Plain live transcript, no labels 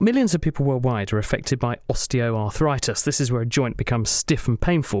Millions of people worldwide are affected by osteoarthritis. This is where a joint becomes stiff and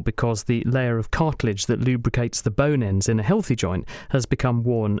painful because the layer of cartilage that lubricates the bone ends in a healthy joint has become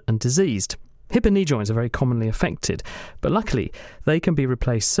worn and diseased. Hip and knee joints are very commonly affected, but luckily they can be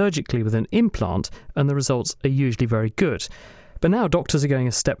replaced surgically with an implant and the results are usually very good. But now doctors are going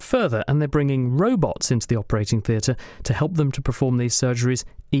a step further and they're bringing robots into the operating theatre to help them to perform these surgeries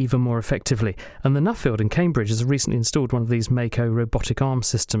even more effectively. And the Nuffield in Cambridge has recently installed one of these Mako robotic arm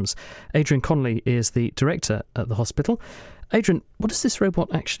systems. Adrian Connolly is the director at the hospital. Adrian, what does this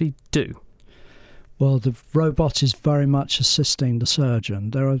robot actually do? Well, the robot is very much assisting the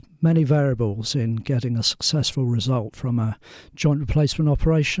surgeon. There are many variables in getting a successful result from a joint replacement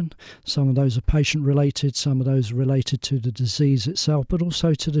operation. Some of those are patient-related, some of those are related to the disease itself, but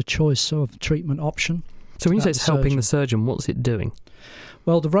also to the choice of treatment option. So when you say it's helping the surgeon, what's it doing?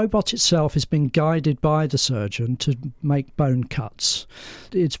 Well, the robot itself is being guided by the surgeon to make bone cuts.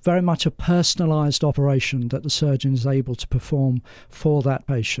 It's very much a personalised operation that the surgeon is able to perform for that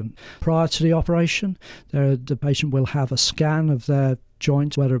patient. Prior to the operation, the patient will have a scan of their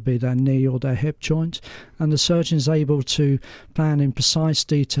joint, whether it be their knee or their hip joint, and the surgeon is able to plan in precise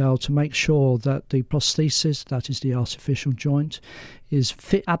detail to make sure that the prosthesis, that is the artificial joint, is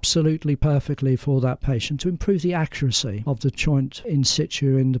fit absolutely perfectly for that patient to improve the accuracy of the joint in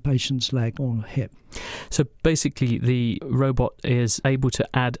situ in the patient's leg or hip. So basically the robot is able to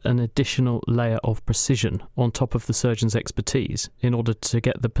add an additional layer of precision on top of the surgeon's expertise in order to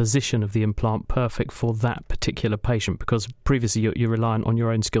get the position of the implant perfect for that particular patient, because previously you're reliant on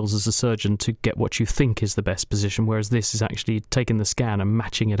your own skills as a surgeon to get what you think is the best position, whereas this is actually taking the scan and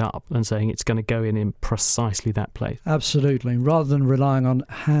matching it up and saying it's going to go in precisely that place. Absolutely. Rather than relying on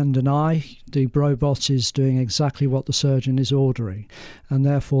hand and eye, the robot is doing exactly what the surgeon is ordering, and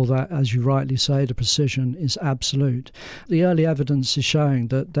therefore that, as you rightly say, the precision is absolute. The early evidence is showing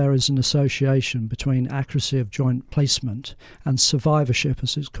that there is an association between accuracy of joint placement and survivorship,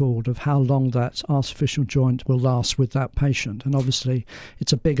 as it's called, of how long that artificial joint will last with that patient. And obviously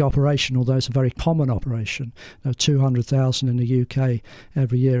it's a big operation, although it's a very common operation. There are 200,000 in the UK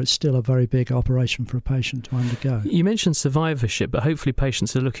every year. It's still a very big operation for a patient to undergo. You mentioned survivorship, but hopefully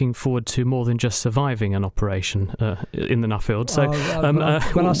patients are looking forward to more than just surviving an operation in the Nuffield. So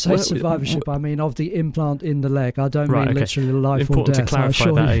when I say survivorship, I mean of the implant in the leg. I don't mean literally life Important or death.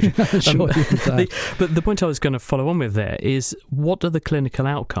 Important to clarify that. But the point I was going to follow on with there is, what are the clinical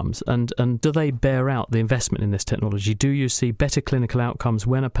outcomes, and do they bear out the investment in this technology? Do you see better clinical outcomes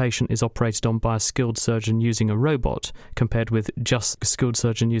when a patient is operated on by a skilled surgeon using a robot compared with just a skilled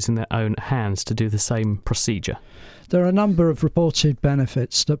surgeon using their own hands to do the same procedure? There are a number of reported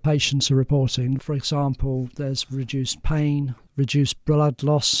benefits that patients are reporting. For example, there's reduced pain, reduced blood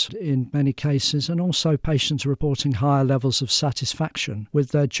loss in many cases, and also patients are reporting higher levels of satisfaction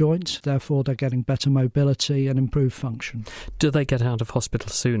with their joint. Therefore, they're getting better mobility and improved function. Do they get out of hospital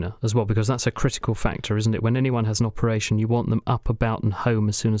sooner as well? Because that's a critical factor, isn't it? When anyone has an operation, you want them up, about and home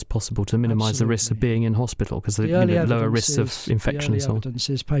as soon as possible to minimise the risks of being in hospital, because the lower risks of infection and so on. The evidence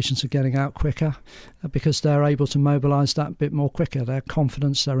is patients are getting out quicker because they're able to mobilise that bit more quicker. Their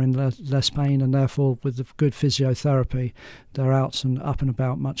confidence, they're in less pain, and therefore with the good physiotherapy, they're out and up and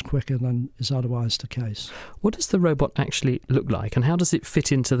about much quicker than is otherwise the case. What does the robot actually look like, and how does it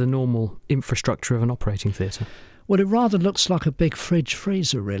fit into the normal infrastructure of an operating theatre? Well, it rather looks like a big fridge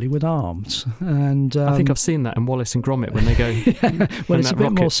freezer, really, with arms. And I think I've seen that in Wallace and Gromit when they go. Well, it's a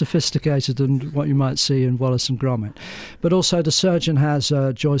bit more sophisticated than what you might see in Wallace and Gromit. But also the surgeon has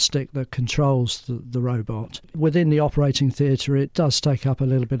a joystick that controls the robot. Within the operating theatre, it does take up a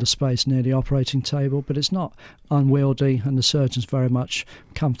little bit of space near the operating table, but it's not unwieldy, and the surgeon's very much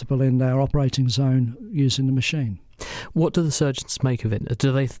comfortable in their operating zone using the machine. What do the surgeons make of it?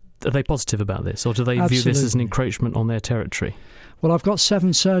 Are they positive about this, or do they view this as an encroachment on their territory? Well, I've got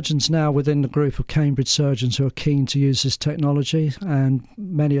 7 surgeons now within the group of Cambridge surgeons who are keen to use this technology, and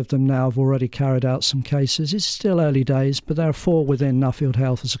many of them now have already carried out some cases. It's still early days, but there are 4 within Nuffield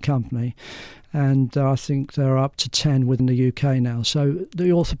Health as a company, and I think there are up to 10 within the UK now. So the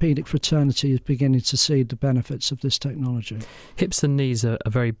orthopaedic fraternity is beginning to see the benefits of this technology. Hips and knees are a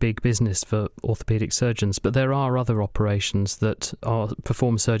very big business for orthopaedic surgeons, but there are other operations that are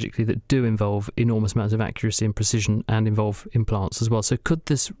performed surgically that do involve enormous amounts of accuracy and precision and involve implants as well. So could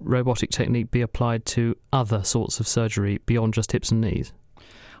this robotic technique be applied to other sorts of surgery beyond just hips and knees?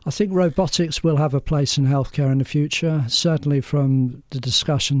 I think robotics will have a place in healthcare in the future. Certainly from the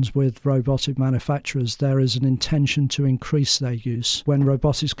discussions with robotic manufacturers, there is an intention to increase their use. When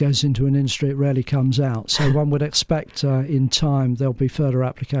robotics goes into an industry, it rarely comes out. So one would expect in time there'll be further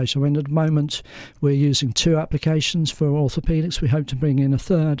application. I mean, at the moment, we're using 2 applications for orthopaedics. We hope to bring in a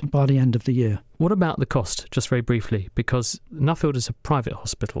 3rd by the end of the year. What about the cost, just very briefly? Because Nuffield is a private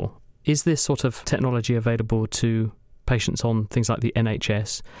hospital. Is this sort of technology available to patients on things like the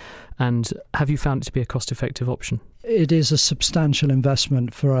NHS, and have you found it to be a cost-effective option? It is a substantial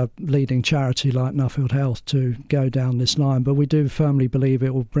investment for a leading charity like Nuffield Health to go down this line, but we do firmly believe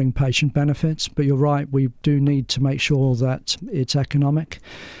it will bring patient benefits. But you're right, we do need to make sure that it's economic.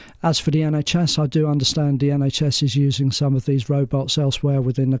 As for the NHS, I do understand the NHS is using some of these robots elsewhere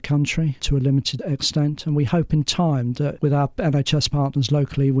within the country to a limited extent, and we hope in time that with our NHS partners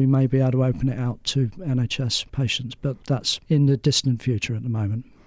locally we may be able to open it out to NHS patients, but that's in the distant future at the moment.